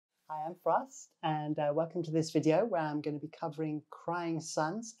Hi, I'm Frost, and welcome to this video where I'm going to be covering Crying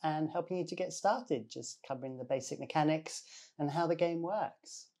Suns and helping you to get started, just covering the basic mechanics and how the game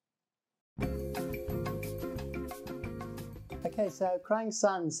works. Okay, so Crying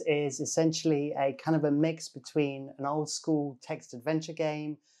Suns is essentially a kind of a mix between an old school text adventure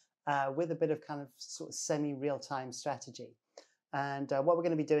game with a bit of kind of sort of semi-real-time strategy. And what we're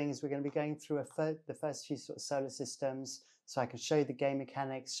going to be doing is we're going to be going through the first few sort of solar systems, so I can show you the game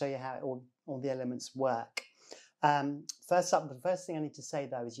mechanics, show you how all the elements work. First up, the first thing I need to say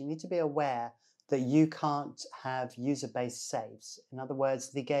though is you need to be aware that you can't have user-based saves. In other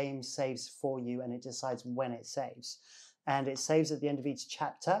words, the game saves for you and it decides when it saves. And it saves at the end of each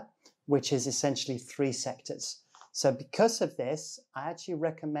chapter, which is essentially 3 sectors. So because of this, I actually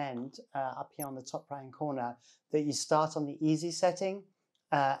recommend up here on the top right-hand corner that you start on the easy setting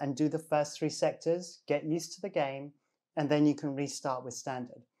and do the first 3 sectors, get used to the game, and then you can restart with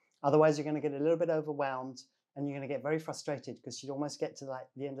standard. Otherwise, you're going to get a little bit overwhelmed and you're going to get very frustrated because you almost get to like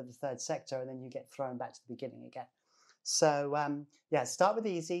the end of the 3rd sector and then you get thrown back to the beginning again. So yeah, start with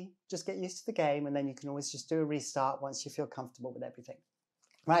easy, just get used to the game, and then you can always just do a restart once you feel comfortable with everything.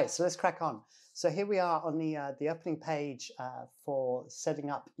 Right, so let's crack on. So here we are on the opening page for setting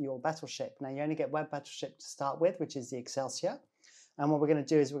up your battleship. Now you only get one battleship to start with, which is the Excelsior. And what we're going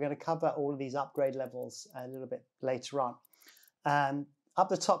to do is we're going to cover all of these upgrade levels a little bit later on. Up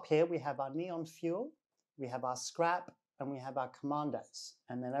the top here, we have our neon fuel, we have our scrap, and we have our commandos.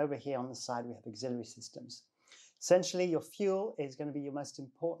 And then over here on the side, we have auxiliary systems. Essentially, your fuel is going to be your most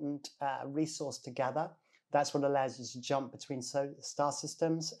important resource to gather. That's what allows you to jump between star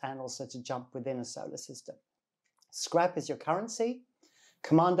systems and also to jump within a solar system. Scrap is your currency.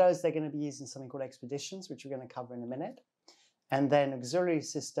 Commandos, they're going to be using something called expeditions, which we're going to cover in a minute. And then auxiliary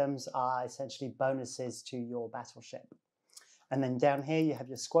systems are essentially bonuses to your battleship. And then down here you have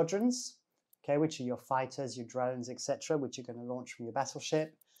your squadrons, okay, which are your fighters, your drones, etc., which you're going to launch from your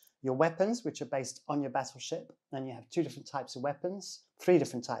battleship. Your weapons, which are based on your battleship. And you have 2 different types of weapons, 3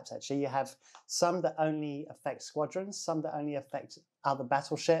 different types actually. You have some that only affect squadrons, some that only affect other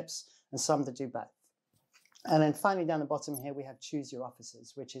battleships, and some that do both. And then finally down the bottom here, we have choose your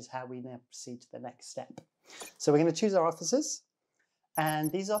officers, which is how we now proceed to the next step. So we're going to choose our officers.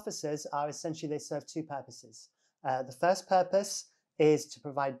 And these officers are essentially, they serve 2 purposes. The first purpose is to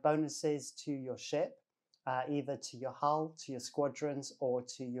provide bonuses to your ship, either to your hull, to your squadrons, or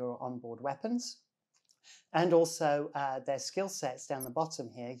to your onboard weapons. And also their skill sets down the bottom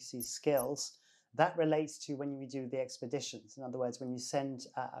here, you see skills, that relates to when you do the expeditions. In other words, when you send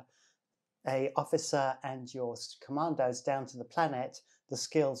an officer and your commandos down to the planet, the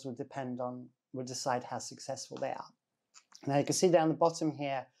skills will decide how successful they are. Now you can see down the bottom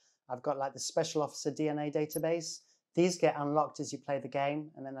here, I've got like the Special Officer DNA database. These get unlocked as you play the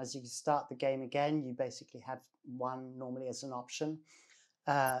game, and then as you start the game again, you basically have one normally as an option,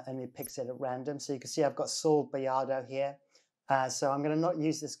 and it picks it at random. So you can see I've got Saul Bayardo here. So I'm going to not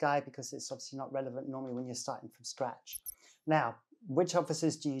use this guy because it's obviously not relevant normally when you're starting from scratch. Now, which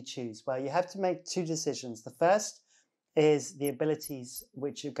officers do you choose? Well, you have to make 2 decisions. The first is the abilities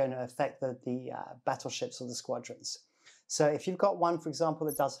which are going to affect the battleships or the squadrons. So if you've got one, for example,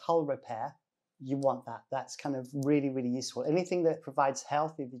 that does hull repair, you want that. That's kind of really, really useful. Anything that provides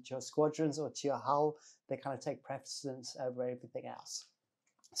health, either to your squadrons or to your hull, they kind of take precedence over everything else.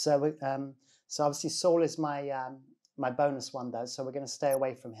 So, so obviously Saul is my my bonus one though, so we're going to stay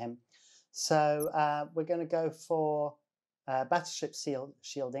away from him. So we're going to go for battleship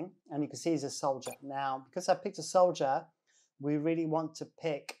shielding, and you can see he's a soldier. Now, because I picked a soldier, we really want to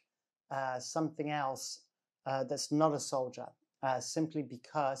pick something else that's not a soldier, simply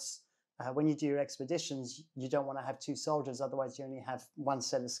because when you do your expeditions, you don't want to have 2 soldiers, otherwise you only have 1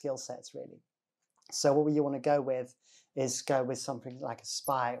 set of skill sets really. So what you want to go with is go with something like a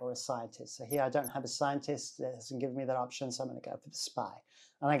spy or a scientist. So here I don't have a scientist, it hasn't given me that option, so I'm going to go for the spy.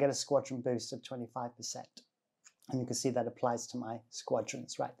 And I get a squadron boost of 25%. And you can see that applies to my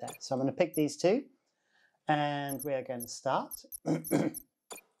squadrons right there. So I'm going to pick these 2, and we are going to start. Okay,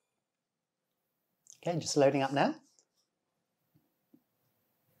 just loading up now.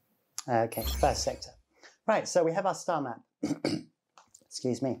 Okay, first sector. Right, so we have our star map.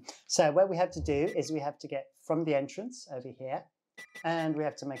 Excuse me. So what we have to do is we have to get from the entrance over here, and we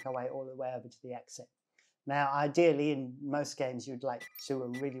have to make our way all the way over to the exit. Now, ideally, in most games, you'd like to do a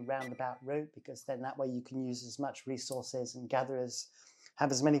really roundabout route, because then that way you can use as much resources and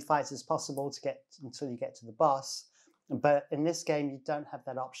have as many fights as possible to get until you get to the boss. But in this game, you don't have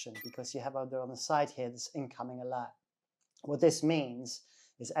that option because you have on the side here this incoming alert. What this means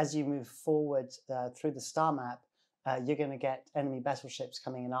is as you move forward through the star map, you're going to get enemy battleships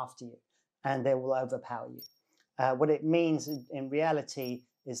coming in after you, and they will overpower you. What it means in reality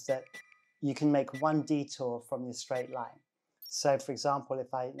is that you can make one detour from your straight line. So, for example,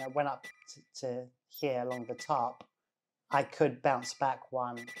 if I went up to here along the top, I could bounce back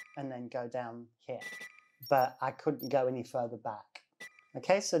one and then go down here, but I couldn't go any further back.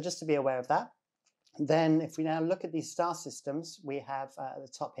 Okay, so just to be aware of that. Then if we now look at these star systems, we have at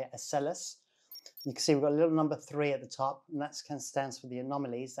the top here Acellus. You can see we've got a little number 3 at the top, and that kind of stands for the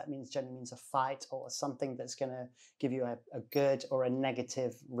anomalies. That generally means a fight or something that's going to give you a good or a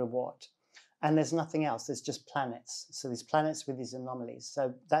negative reward. And there's nothing else, there's just planets. So these planets with these anomalies.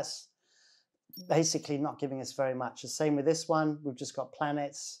 So that's basically not giving us very much. The same with this one, we've just got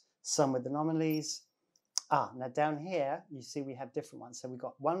planets, some with anomalies. Now down here, you see we have different ones. So we've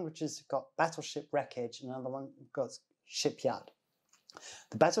got one which has got battleship wreckage, and another one we've got shipyard.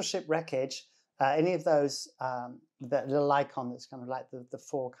 The battleship wreckage, any of those, that little icon that's kind of like the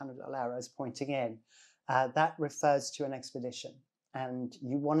 4 kind of little arrows pointing in, that refers to an expedition. And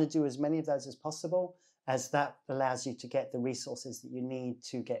you want to do as many of those as possible, as that allows you to get the resources that you need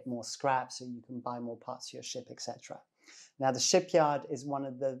to get more scrap so you can buy more parts of your ship, etc. Now, the shipyard is one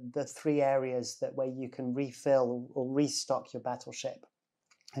of the 3 areas where you can refill or restock your battleship.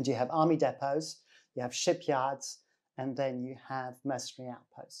 And you have army depots, you have shipyards, and then you have mercenary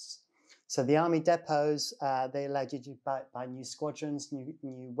outposts. So the army depots, they allow you to buy new squadrons,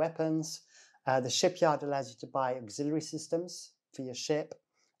 new weapons. The shipyard allows you to buy auxiliary systems for your ship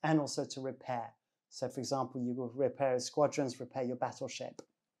and also to repair. So, for example, you will repair squadrons, repair your battleship.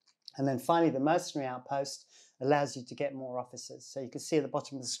 And then finally, the mercenary outpost allows you to get more officers. So you can see at the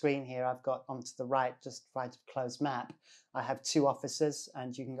bottom of the screen here, I've got onto the right, just right of closed map, I have 2 officers,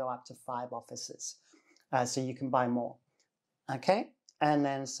 and you can go up to 5 officers. So you can buy more. Okay, and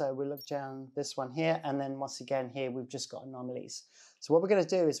then so we look down this one here, and then once again here, we've just got anomalies. So what we're going to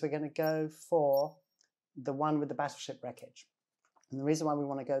do is we're going to go for the one with the battleship wreckage. And the reason why we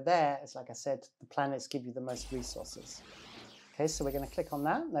want to go there is, like I said, the planets give you the most resources. Okay, so we're going to click on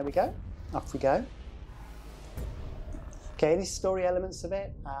that. There we go. Off we go. Okay, any story elements of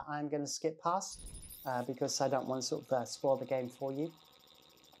it, I'm going to skip past because I don't want to sort of spoil the game for you.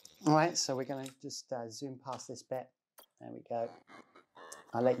 All right, so we're going to just zoom past this bit. There we go.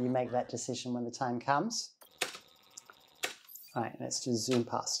 I'll let you make that decision when the time comes. All right, let's just zoom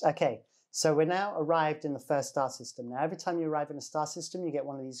past. Okay. So we're now arrived in the first star system. Now, every time you arrive in a star system, you get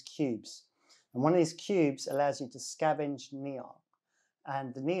one of these cubes. And one of these cubes allows you to scavenge neon.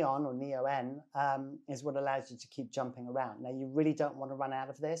 And the neon, or Neo-N, is what allows you to keep jumping around. Now, you really don't want to run out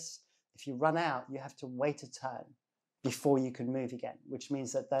of this. If you run out, you have to wait a turn before you can move again, which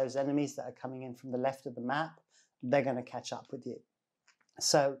means that those enemies that are coming in from the left of the map, they're going to catch up with you.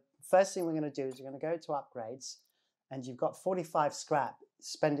 So first thing we're going to do is we're going to go to upgrades, and you've got 45 scrap.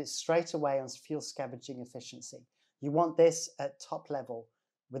 Spend it straight away on fuel scavenging efficiency. You want this at top level.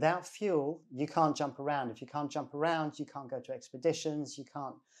 Without fuel, you can't jump around. If you can't jump around, you can't go to expeditions, you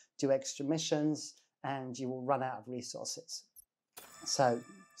can't do extra missions, and you will run out of resources. So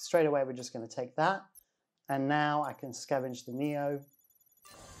straight away, we're just going to take that. And now I can scavenge the Neo.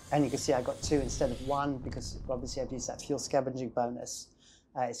 And you can see I got 2 instead of 1 because obviously I've used that fuel scavenging bonus.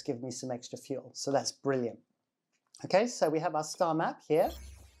 It's given me some extra fuel. So that's brilliant. Okay, so we have our star map here,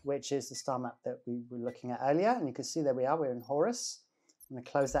 which is the star map that we were looking at earlier. And you can see there we are, we're in Horus. I'm going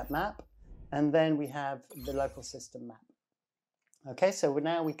to close that map. And then we have the local system map. Okay, so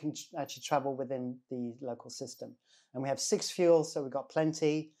now we can actually travel within the local system. And we have 6 fuels, so we've got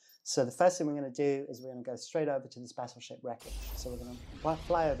plenty. So the first thing we're going to do is we're going to go straight over to this battleship wreckage. So we're going to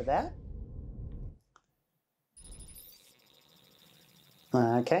fly over there.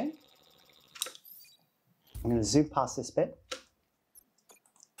 Okay. I'm going to zoom past this bit.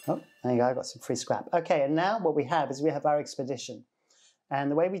 Oh, there you go, I got some free scrap. Okay, and now what we have is we have our expedition.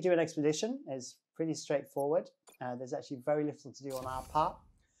 And the way we do an expedition is pretty straightforward. There's actually very little to do on our part.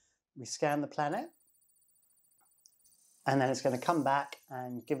 We scan the planet, and then it's going to come back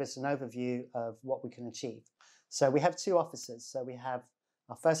and give us an overview of what we can achieve. So we have 2 officers. So we have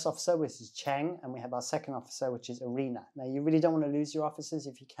our first officer, which is Cheng, and we have our second officer, which is Arena. Now, you really don't want to lose your officers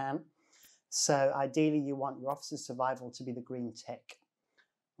if you can. So ideally, you want your officer's survival to be the green tick.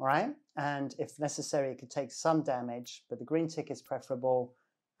 All right? And if necessary, it could take some damage, but the green tick is preferable.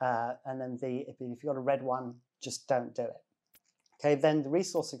 And then if you've got a red one, just don't do it. Okay, then the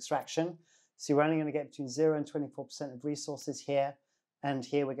resource extraction. So we're only going to get between 0 and 24% of resources here. And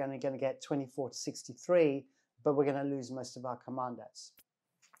here we're going to get 24 to 63, but we're going to lose most of our commandos.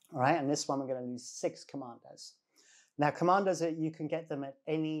 All right, and this one we're going to lose 6 commandos. Now, commandos, you can get them at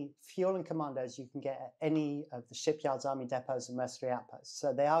any, fuel and commandos you can get at any of the shipyards, army depots, and mercenary outposts.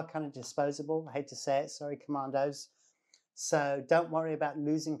 So they are kind of disposable. I hate to say it, sorry, commandos. So don't worry about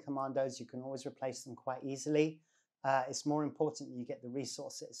losing commandos. You can always replace them quite easily. It's more important that you get the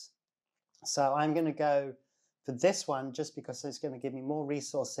resources. So I'm going to go for this one just because it's going to give me more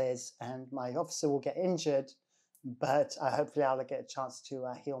resources and my officer will get injured, but hopefully I'll get a chance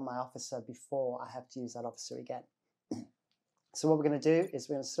to heal my officer before I have to use that officer again. So what we're going to do is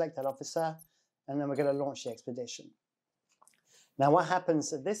we're going to select that officer and then we're going to launch the expedition. Now what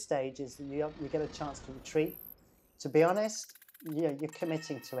happens at this stage is that you get a chance to retreat. To be honest, you're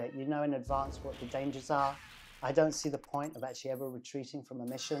committing to it. You know in advance what the dangers are. I don't see the point of actually ever retreating from a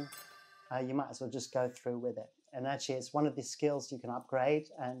mission. You might as well just go through with it. And actually it's one of the skills you can upgrade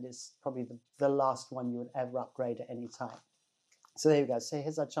and it's probably the last one you would ever upgrade at any time. So there you go. So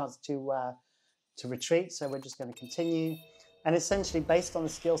here's our chance to retreat. So we're just going to continue. And essentially based on the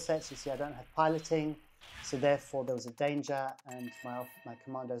skill sets, you see I don't have piloting. So therefore there was a danger and my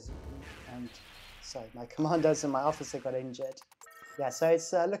commandos and my officer got injured. Yeah, so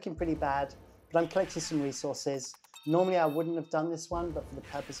it's looking pretty bad, but I'm collecting some resources. Normally I wouldn't have done this one, but for the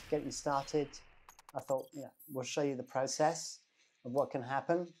purpose of getting started, I thought, we'll show you the process of what can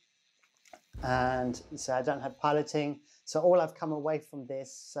happen. And so I don't have piloting. So all I've come away from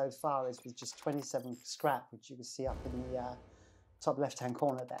this so far is with just 27 scrap, which you can see up in the top left-hand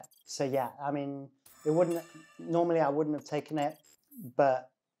corner there. So yeah, I mean, normally I wouldn't have taken it, but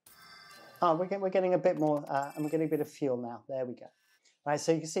we're getting a bit more, and we're getting a bit of fuel now. There we go. Right,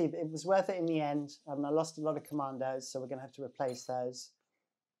 so you can see it was worth it in the end. I lost a lot of commandos, so we're going to have to replace those.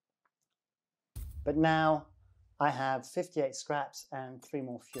 But now I have 58 scraps and 3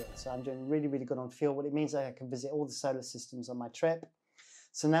 more fuel. So I'm doing really, really good on fuel. What it means is I can visit all the solar systems on my trip.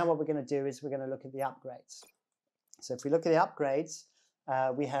 So now what we're going to do is we're going to look at the upgrades. So if we look at the upgrades,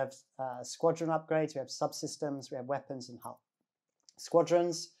 we have squadron upgrades, we have subsystems, we have weapons and hull.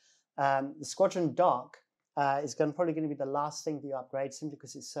 Squadrons, the squadron dock is probably going to be the last thing that you upgrade simply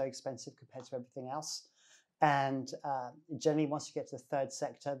because it's so expensive compared to everything else. And generally, once you get to the 3rd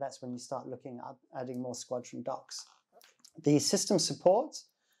sector, that's when you start looking at adding more squadron docks. The system support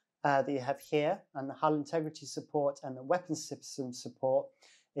that you have here, and the hull integrity support and the weapons system support,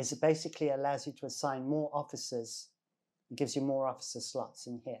 is it basically allows you to assign more officers. It gives you more officer slots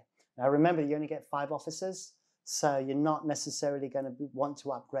in here. Now remember, you only get 5 officers, so you're not necessarily going to want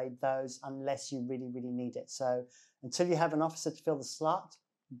to upgrade those unless you really, really need it. So until you have an officer to fill the slot,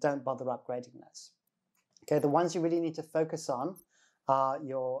 don't bother upgrading those. Okay, the ones you really need to focus on are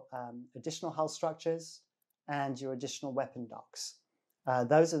your additional hull structures and your additional weapon docks.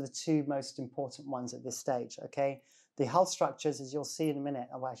 Those are the 2 most important ones at this stage, okay? The hull structures, as you'll see in a minute,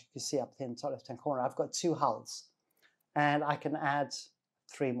 well, as you can see up here in the top left-hand corner, I've got 2 hulls, and I can add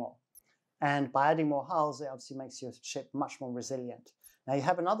 3 more. And by adding more hulls, it obviously makes your ship much more resilient. Now, you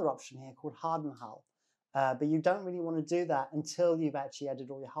have another option here called harden hull, but you don't really want to do that until you've actually added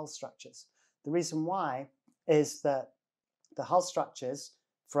all your hull structures. The reason why is that the hull structures,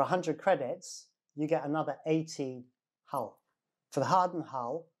 for 100 credits, you get another 80 hull. For the hardened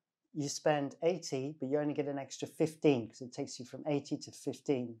hull, you spend 80, but you only get an extra 15 because it takes you from 80 to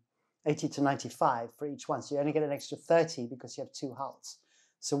 15, 80 to 95 for each one. So you only get an extra 30 because you have 2 hulls.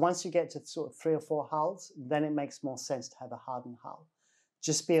 So once you get to sort of 3 or 4 hulls, then it makes more sense to have a hardened hull.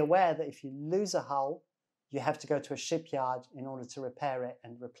 Just be aware that if you lose a hull, you have to go to a shipyard in order to repair it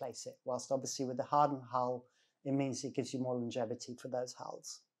and replace it. Whilst obviously with the hardened hull, it means it gives you more longevity for those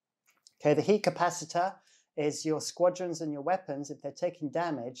hulls. Okay, the heat capacitor is your squadrons and your weapons. If they're taking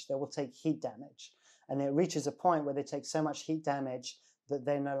damage, they will take heat damage. And it reaches a point where they take so much heat damage that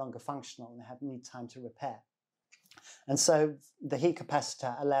they're no longer functional and they need time to repair. And so the heat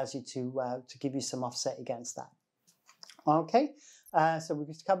capacitor allows you to give you some offset against that. Okay. So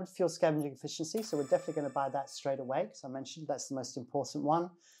we've covered fuel scavenging efficiency, so we're definitely going to buy that straight away because I mentioned that's the most important one.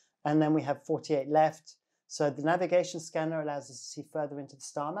 And then we have 48 left. So the navigation scanner allows us to see further into the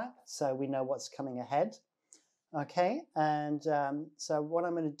star map, so we know what's coming ahead. Okay, and so what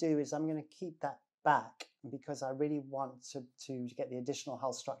I'm going to do is I'm going to keep that back because I really want to get the additional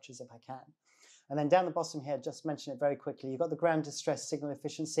hull structures if I can. And then down the bottom here, just mention it very quickly, you've got the ground distress signal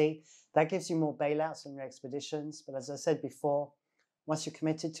efficiency. That gives you more bailouts on your expeditions, but as I said before, once you're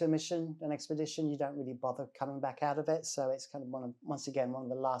committed to a mission, an expedition, you don't really bother coming back out of it. So it's kind of once again, one of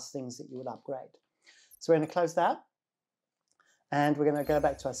the last things that you would upgrade. So we're going to close that. And we're going to go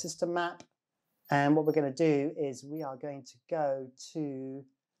back to our system map. And what we're going to do is we are going to go to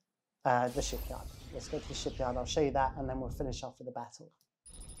the shipyard. Let's go to the shipyard. I'll show you that, and then we'll finish off with the battle.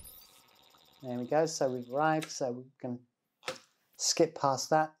 There we go. So we've arrived. So we can skip past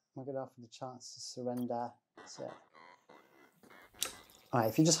that. We're going to offer the chance to surrender. So, all right,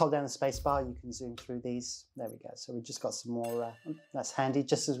 if you just hold down the space bar, you can zoom through these. There we go. So we just got some more. That's handy,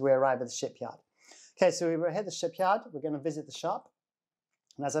 just as we arrive at the shipyard. Okay, so we were at the shipyard. We're going to visit the shop.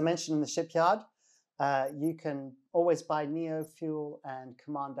 And as I mentioned in the shipyard, you can always buy Neo fuel and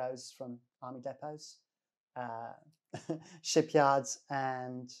commandos from army depots, shipyards,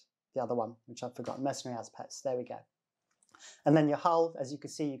 and the other one, which I've forgotten, mercenary outposts. There we go. And then your hull, as you can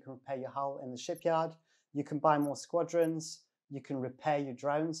see, you can repair your hull in the shipyard. You can buy more squadrons. You can repair your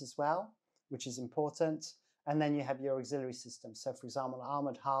drones as well, which is important. And then you have your auxiliary systems. So for example, an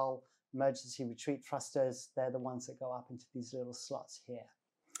armored hull, emergency retreat thrusters, they're the ones that go up into these little slots here.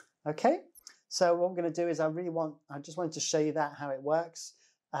 Okay, so what we're going to do is I just wanted to show you that, how it works.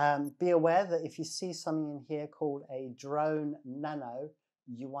 Be aware that if you see something in here called a drone nano,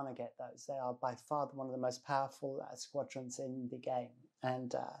 you want to get those. They are by far one of the most powerful squadrons in the game.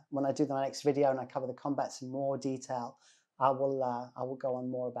 And when I do the next video and I cover the combats in more detail, I will go on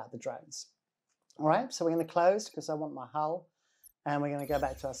more about the drones. All right, so we're going to close because I want my hull. And we're going to go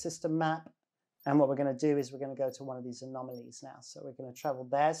back to our system map. And what we're going to do is we're going to go to one of these anomalies now. So we're going to travel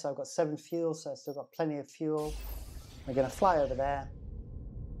there. So I've got 7 fuel, so I've still got plenty of fuel. We're going to fly over there.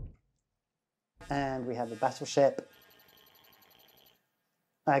 And we have a battleship.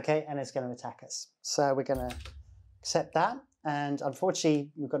 Okay, and it's going to attack us. So we're going to accept that. And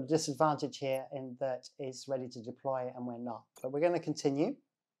unfortunately, we've got a disadvantage here in that it's ready to deploy and we're not. But we're going to continue.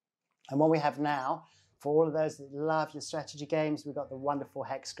 And what we have now, for all of those that love your strategy games, we've got the wonderful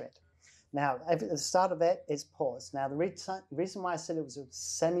hex grid. Now, at the start of it is pause. Now, the reason why I said it was a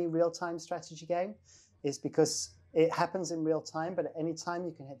semi-real-time strategy game is because it happens in real time, but at any time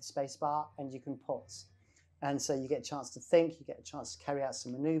you can hit the space bar and you can pause. And so you get a chance to think, you get a chance to carry out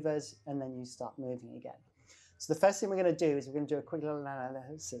some maneuvers, and then you start moving again. So the first thing we're going to do is we're going to do a quick little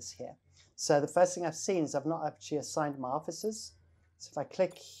analysis here. So the first thing I've seen is I've not actually assigned my officers. So if I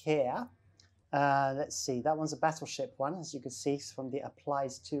click here, let's see, that one's a battleship one, as you can see from the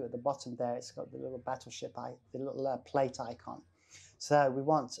applies to at the bottom there. It's got the little battleship, the little plate icon. So we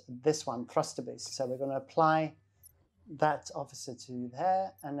want this one, thruster boost. So we're going to apply that officer to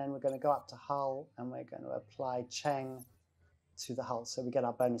there, and then we're going to go up to hull, and we're going to apply Cheng to the hull. So we get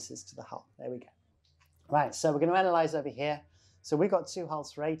our bonuses to the hull. There we go. Right, so we're going to analyze over here. So we've got 2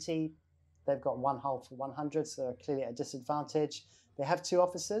 hulls for 80. They've got 1 hull for 100, so they're clearly at a disadvantage. They have 2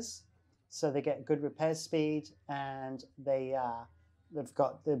 officers, so they get good repair speed, and they've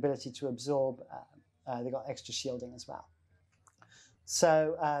got the ability to absorb. They've got extra shielding as well.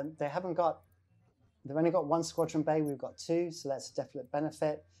 So they've only got 1 squadron bay. We've got 2, so that's a definite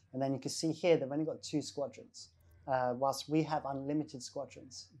benefit. And then you can see here they've only got 2 squadrons, whilst we have unlimited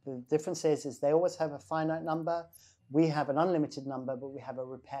squadrons. The difference is they always have a finite number. We have an unlimited number, but we have a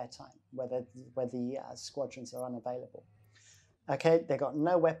repair time where the squadrons are unavailable. Okay, they've got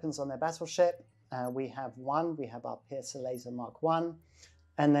no weapons on their battleship. We have 1. We have our Piercer Laser Mark 1.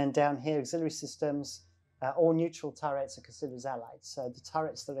 And then down here, auxiliary systems, all neutral turrets are considered as allied. So the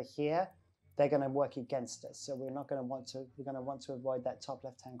turrets that are here, they're going to work against us. So we're going to want to avoid that top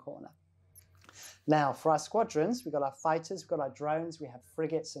left-hand corner. Now, for our squadrons, we've got our fighters, we've got our drones, we have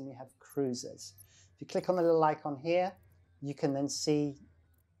frigates, and we have cruisers. If you click on the little icon here, you can then see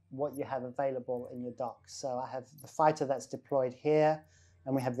what you have available in your dock. So I have the fighter that's deployed here,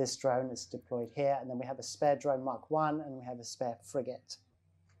 and we have this drone that's deployed here, and then we have a spare drone Mark 1, and we have a spare frigate.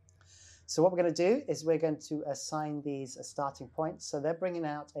 So what we're going to do is we're going to assign these a starting point. So they're bringing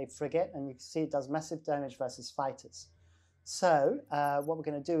out a frigate, and you can see it does massive damage versus fighters. So what we're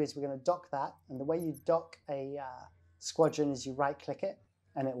going to do is we're going to dock that, and the way you dock a squadron is you right-click it,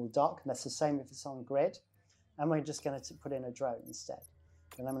 and it will dock. And that's the same if it's on grid. And we're just going to put in a drone instead.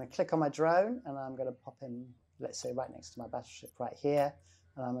 And I'm going to click on my drone, and I'm going to pop in, let's say, right next to my battleship right here.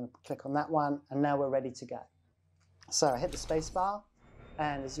 And I'm going to click on that one, and now we're ready to go. So I hit the space bar,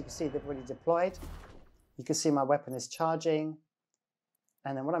 and as you can see, they've already deployed. You can see my weapon is charging.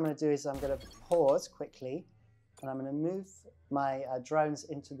 And then what I'm going to do is I'm going to pause quickly, and I'm going to move my drones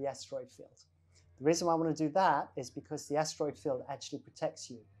into the asteroid field. The reason why I want to do that is because the asteroid field actually protects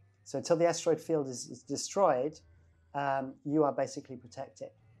you. So until the asteroid field is destroyed, you are basically protected.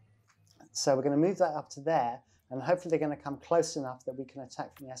 So we're going to move that up to there, and hopefully they're going to come close enough that we can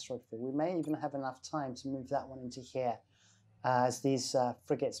attack from the asteroid field. We may even have enough time to move that one into here, as these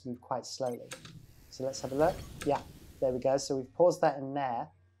frigates move quite slowly. So let's have a look. Yeah, there we go. So we've paused that in there.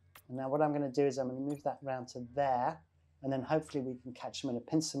 And now what I'm going to do is I'm going to move that round to there, and then hopefully we can catch them in a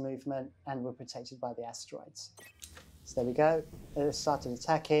pincer movement, and we're protected by the asteroids. So there we go. It started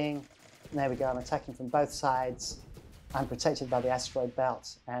attacking. There we go, I'm attacking from both sides. I'm protected by the asteroid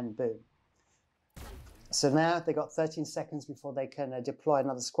belt, and boom. So now they've got 13 seconds before they can deploy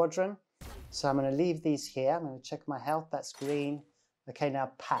another squadron. So I'm going to leave these here. I'm going to check my health. That's green. Okay,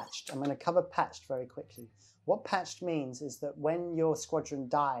 now patched. I'm going to cover patched very quickly. What patched means is that when your squadron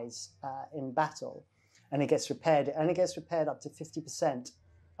dies in battle and it gets repaired, it only gets repaired up to 50%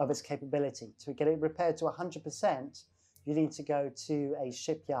 of its capability. To get it repaired to 100%, you need to go to a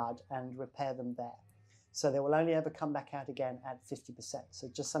shipyard and repair them there. So they will only ever come back out again at 50%. So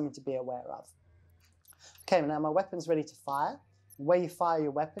just something to be aware of. Okay, now my weapon's ready to fire. Where you fire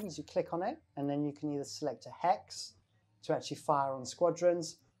your weapons, you click on it, and then you can either select a hex to actually fire on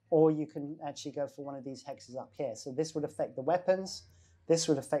squadrons, or you can actually go for one of these hexes up here. So this would affect the weapons, this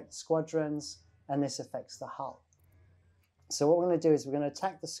would affect the squadrons, and this affects the hull. So what we're going to do is we're going to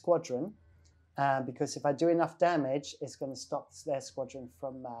attack the squadron, because if I do enough damage, it's going to stop their squadron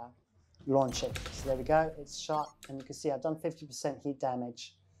from launching. So there we go, it's shot, and you can see I've done 50% heat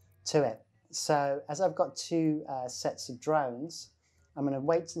damage to it. So as I've got two sets of drones, I'm going to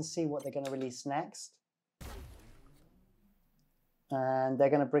wait and see what they're going to release next. And they're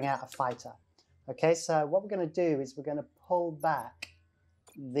going to bring out a fighter. Okay, so what we're going to do is we're going to pull back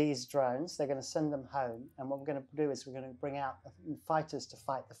these drones. They're going to send them home. And what we're going to do is we're going to bring out fighters to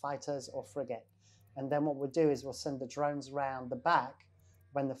fight the fighters or frigate. And then what we'll do is we'll send the drones around the back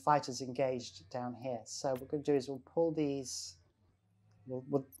when the fighter's engaged down here. So what we're going to do is we'll pull these,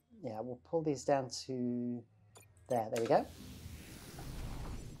 we'll pull these down to there. There we go.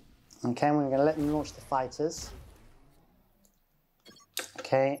 Okay, and we're going to let them launch the fighters.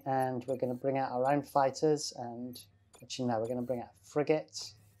 Okay, and we're going to bring out our own fighters, and actually no, we're going to bring out a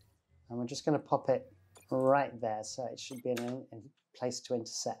frigate, and we're just going to pop it right there, so it should be in a place to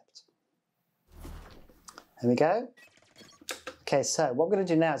intercept. There we go. Okay, so what we're going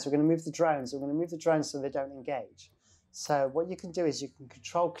to do now is we're going to move the drones. We're going to move the drones so they don't engage. So what you can do is you can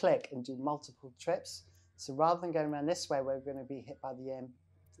control click and do multiple trips. So rather than going around this way where we're going to be hit by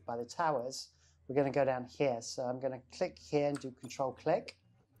the towers, we're going to go down here. So I'm going to click here and do control click,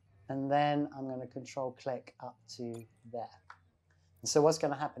 and then I'm going to control click up to there. And so what's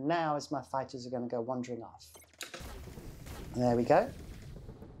going to happen now is my fighters are going to go wandering off. There we go.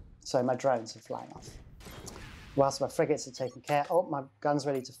 So my drones are flying off. Whilst my frigates are taken care of, my gun's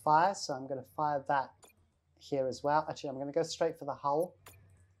ready to fire, so I'm going to fire that here as well. Actually, I'm going to go straight for the hull.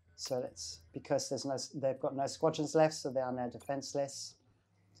 So that's because they've got no squadrons left, so they are now defenseless.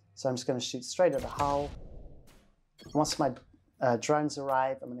 So I'm just going to shoot straight at the hull. Once my drones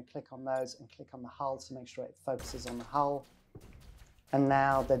arrive, I'm going to click on those and click on the hull to make sure it focuses on the hull. And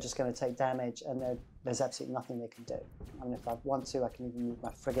now they're just going to take damage, and there's absolutely nothing they can do. And if I want to, I can even move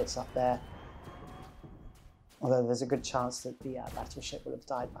my frigates up there. Although there's a good chance that the battleship will have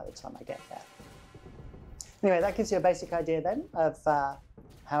died by the time I get there. Anyway, that gives you a basic idea then of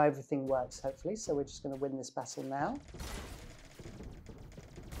how everything works, hopefully. So we're just going to win this battle now.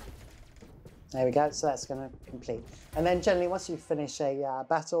 There we go, so that's going to complete. And then generally, once you finish a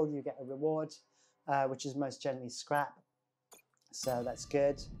battle, you get a reward, which is most generally scrap. So that's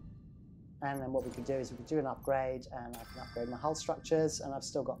good. And then what we can do is we can do an upgrade, and I can upgrade my hull structures, and I've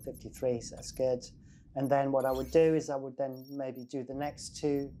still got 53, so that's good. And then what I would do is I would then maybe do the next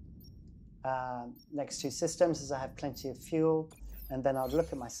two systems, as I have plenty of fuel, and then I'll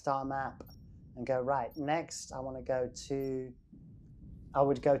look at my star map and go, right, next I would go to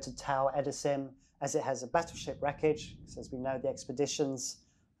Tower Edison, as it has a battleship wreckage, because as we know the expeditions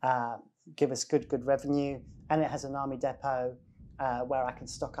give us good revenue, and it has an army depot where I can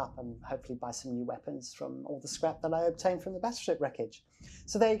stock up and hopefully buy some new weapons from all the scrap that I obtained from the battleship wreckage.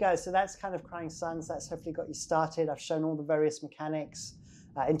 So there you go, so that's kind of Crying Suns. That's hopefully got you started. I've shown all the various mechanics.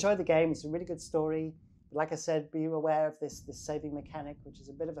 Enjoy the game, it's a really good story. Like I said, be aware of this saving mechanic, which is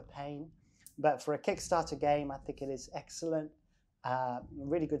a bit of a pain. But for a Kickstarter game, I think it is excellent.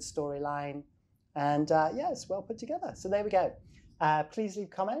 Really good storyline. And yeah, it's well put together. So there we go. Please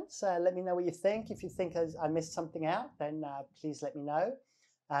leave comments. Let me know what you think. If you think I missed something out, then please let me know.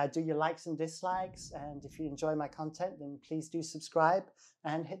 Do your likes and dislikes. And if you enjoy my content, then please do subscribe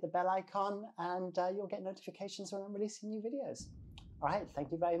and hit the bell icon, and you'll get notifications when I'm releasing new videos. All right,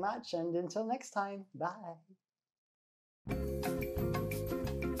 thank you very much, and until next time, bye.